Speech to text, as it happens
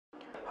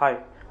Hi,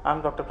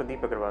 I'm Dr.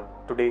 Pradeep Agarwal.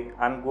 Today,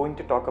 I'm going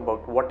to talk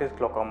about what is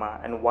glaucoma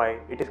and why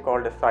it is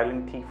called a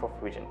silent thief of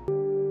vision.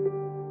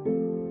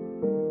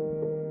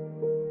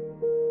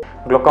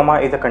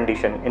 Glaucoma is a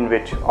condition in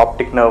which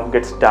optic nerve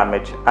gets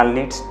damaged and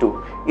leads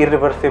to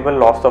irreversible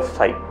loss of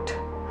sight.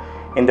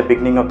 In the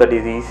beginning of the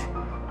disease,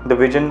 the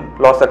vision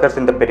loss occurs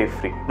in the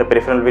periphery. The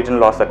peripheral vision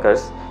loss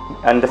occurs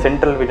and the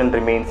central vision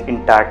remains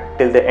intact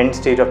till the end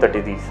stage of the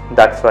disease.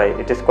 That's why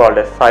it is called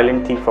a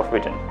silent thief of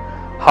vision.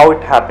 How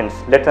it happens,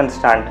 let's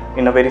understand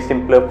in a very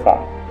simpler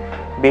form.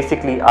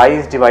 Basically, eye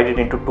is divided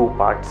into two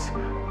parts,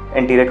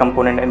 anterior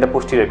component and the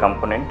posterior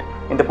component.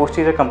 In the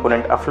posterior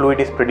component, a fluid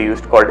is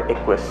produced called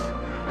aqueous,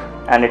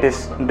 and it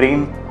is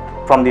drained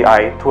from the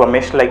eye through a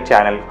mesh-like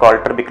channel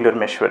called trabecular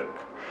meshwork.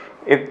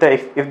 If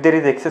there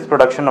is excess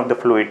production of the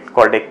fluid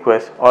called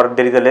aqueous, or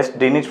there is a less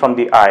drainage from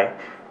the eye,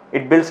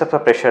 it builds up a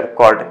pressure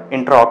called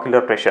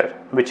intraocular pressure,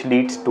 which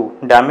leads to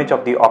damage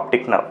of the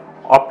optic nerve.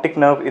 Optic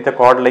nerve is a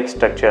cord-like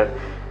structure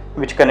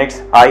which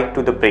connects eye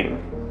to the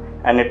brain,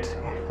 and it's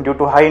due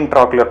to high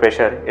intraocular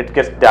pressure it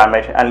gets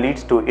damaged and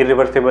leads to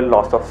irreversible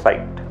loss of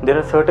sight. There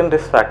are certain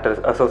risk factors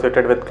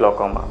associated with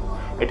glaucoma.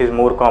 It is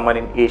more common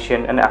in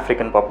Asian and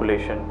African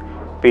population.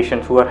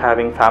 Patients who are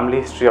having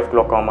family history of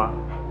glaucoma,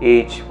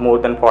 age more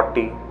than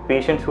 40,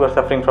 patients who are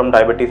suffering from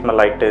diabetes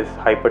mellitus,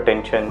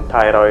 hypertension,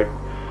 thyroid,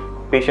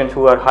 patients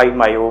who are high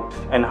myopes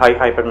and high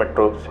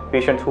hypermetropes,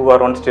 patients who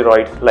are on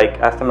steroids like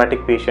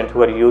asthmatic patients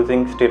who are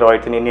using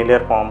steroids in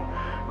inhaler form,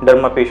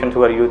 derma patients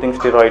who are using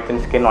steroids in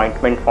skin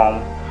ointment form,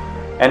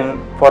 and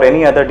for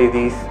any other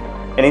disease,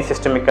 any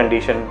systemic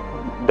condition,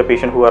 the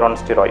patient who are on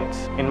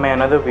steroids. In my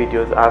another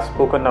videos, I have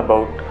spoken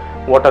about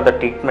what are the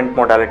treatment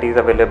modalities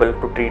available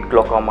to treat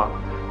glaucoma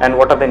and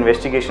what are the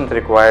investigations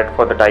required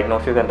for the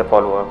diagnosis and the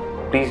follow-up.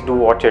 Please do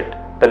watch it.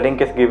 The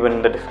link is given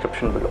in the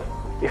description below.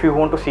 If you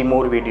want to see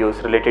more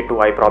videos related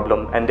to eye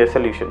problem and their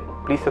solution,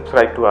 please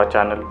subscribe to our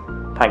channel.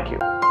 Thank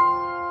you.